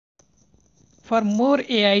For more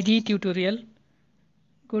AID tutorial,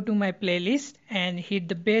 go to my playlist and hit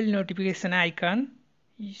the bell notification icon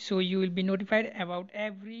so you will be notified about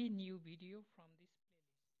every new video from this.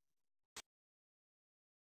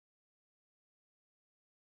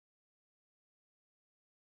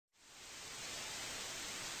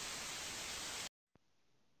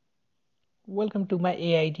 Welcome to my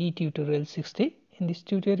AID tutorial 60. In this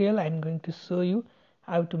tutorial I am going to show you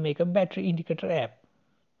how to make a battery indicator app.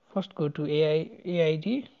 First go to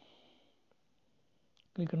AIDE,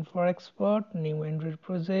 click on for export, new Android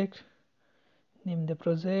project, name the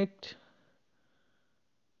project,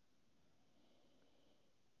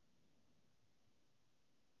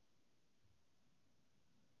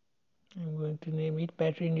 I'm going to name it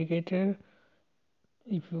battery indicator.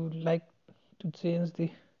 If you would like to change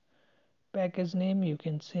the package name, you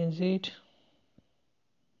can change it.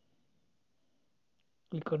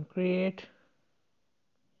 Click on create.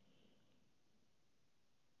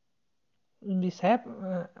 In this app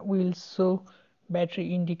we will show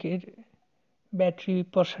battery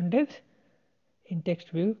percentage in text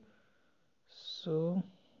view. So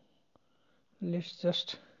let's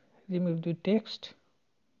just remove the text.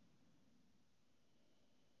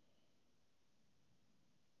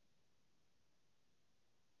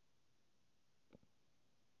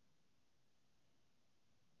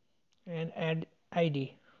 And add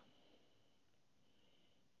ID.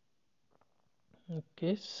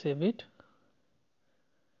 Okay, save it.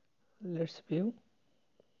 Let's view.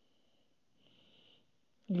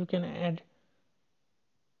 You can add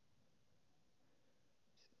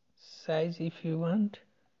size if you want.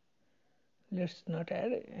 Let's not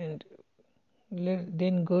add, and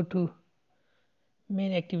then go to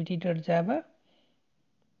main activity.java,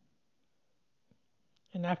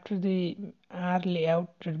 and after the R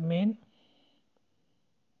layout main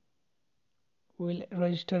we'll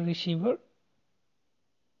register receiver.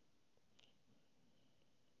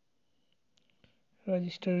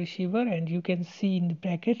 And you can see in the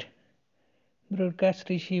bracket broadcast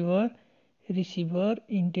receiver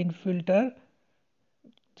intent filter.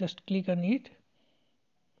 Just click on it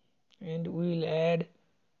and we will add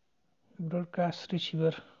broadcast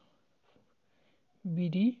receiver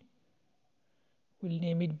BD. We'll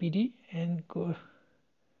name it BD and go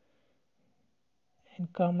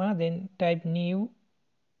and comma, then type new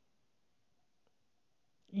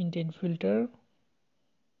intent filter,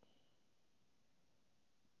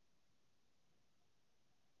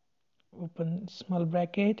 open small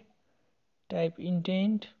bracket, type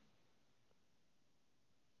intent,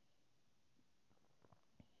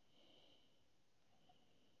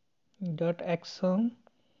 dot action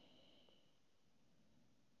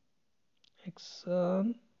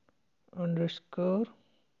underscore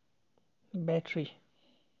battery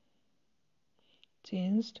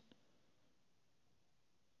changed,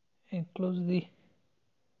 and close the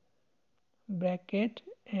bracket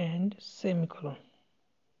and semicolon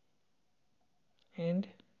and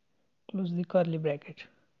close the curly bracket.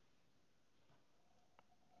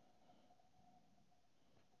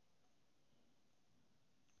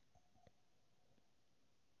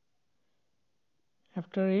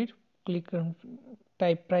 After it, click on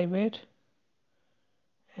type private,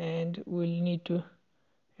 and we'll need to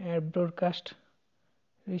add broadcast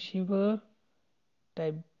receiver,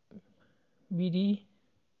 type BD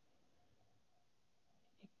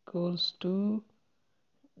equals to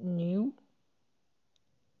new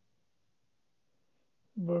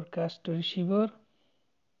broadcast receiver,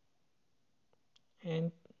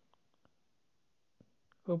 and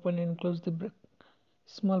open and close the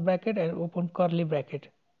small bracket and open curly bracket,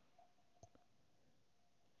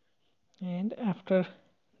 and after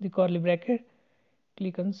the curly bracket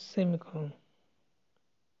click on semicolon,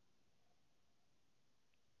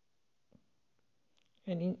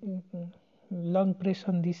 and long press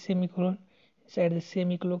on the semicolon inside the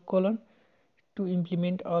semicolon to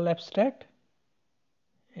implement all abstract,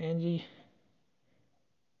 and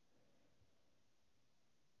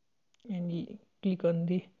click on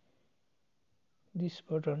this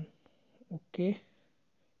button OK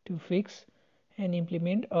to fix and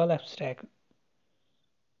implement all abstract.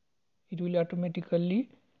 It will automatically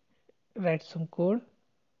write some code,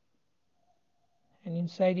 and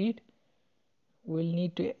inside it we'll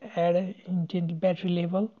need to add an intent battery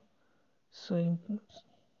level. So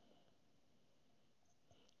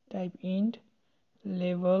type int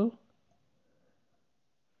level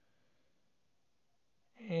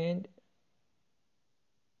and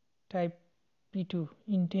type P2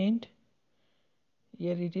 intent.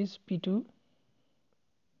 Here it is P2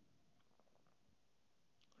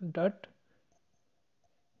 dot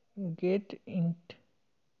get int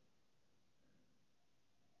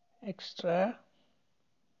extra,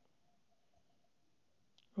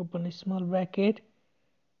 open a small bracket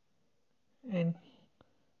and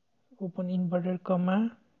open inverted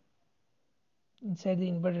comma. Inside the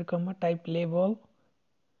inverted comma type label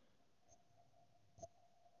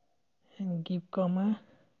and give comma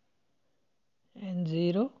and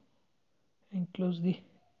 0 and close the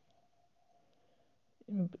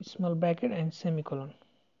small bracket and semicolon.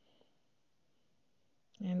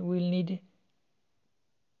 And we'll need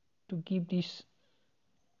to give this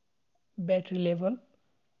battery level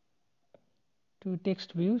to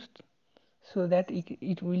text views so that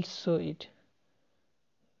it will show it.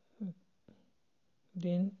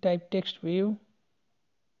 Then type text view,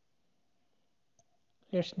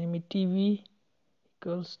 let's name it TV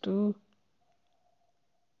equals to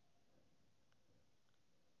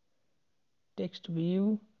text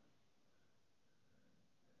view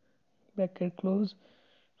bracket close,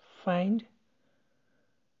 find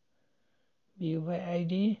view by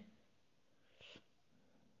ID.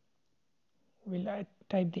 Will I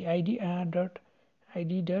type the ID dot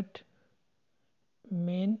ID dot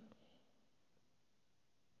main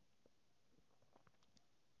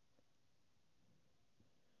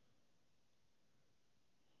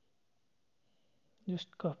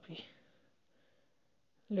just copy.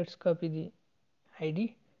 Let's copy the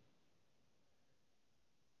ID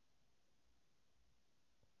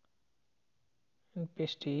and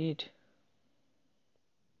paste it.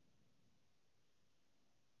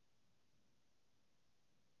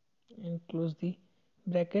 And close the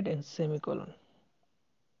bracket and semicolon.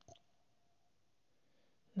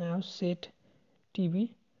 Now set TV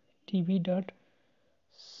dot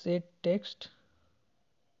set text,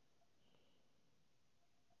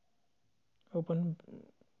 open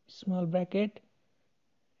small bracket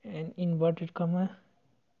and inverted comma.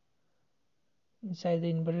 Inside the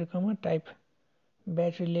inverted comma type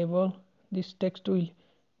battery level. This text will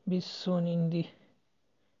be shown in the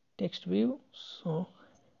text view, so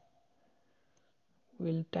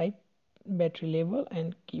we'll type battery level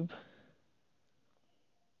and give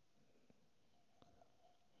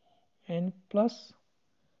and plus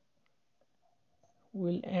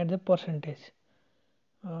we'll add the percentage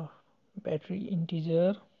battery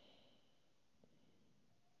integer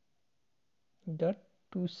dot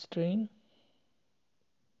to string,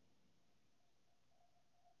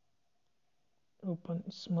 open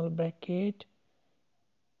small bracket,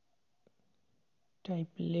 type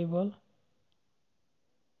level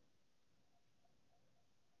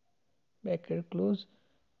bracket close,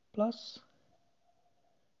 plus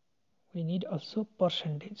we need also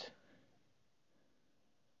percentage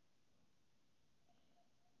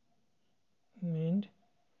and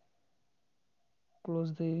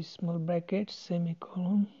close the small bracket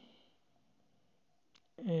semicolon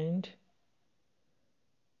and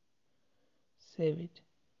save it.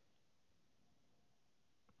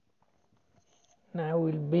 Now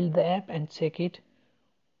we'll build the app and check it.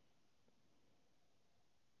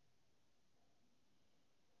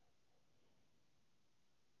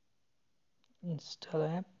 Install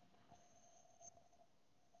app.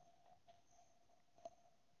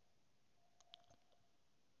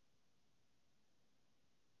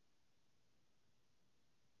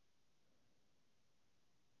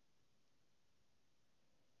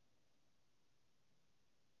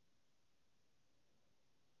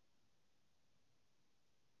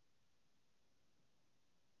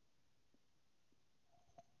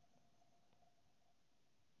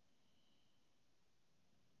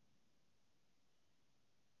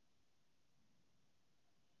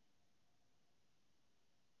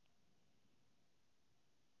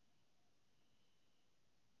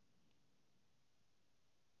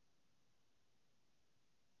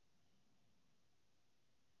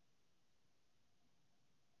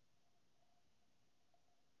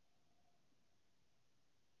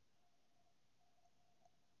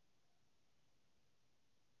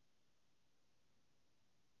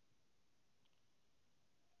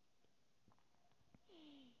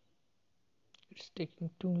 It's taking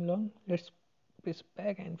too long. Let's press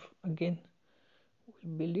back and again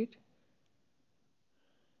we'll build it.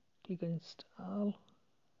 Click on install.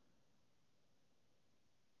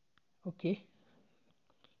 Okay,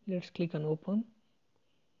 let's click on open.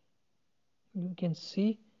 You can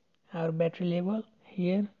see our battery level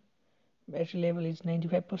here. Battery level is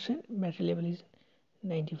 95%, battery level is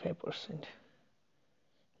 95%.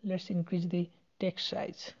 Let's increase the text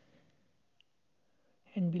size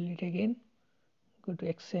and build it again. Go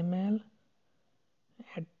to XML,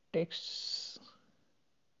 add text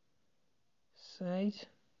size.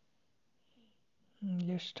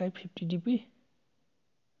 Let's type 50 dp.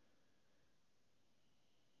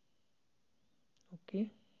 Okay,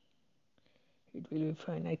 it will be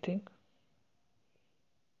fine, I think.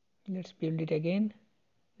 Let's build it again,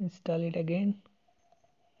 install it again.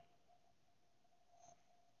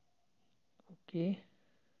 Okay,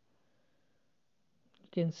 you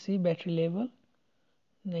can see battery level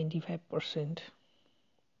 95%.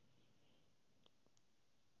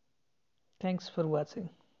 Thanks for watching.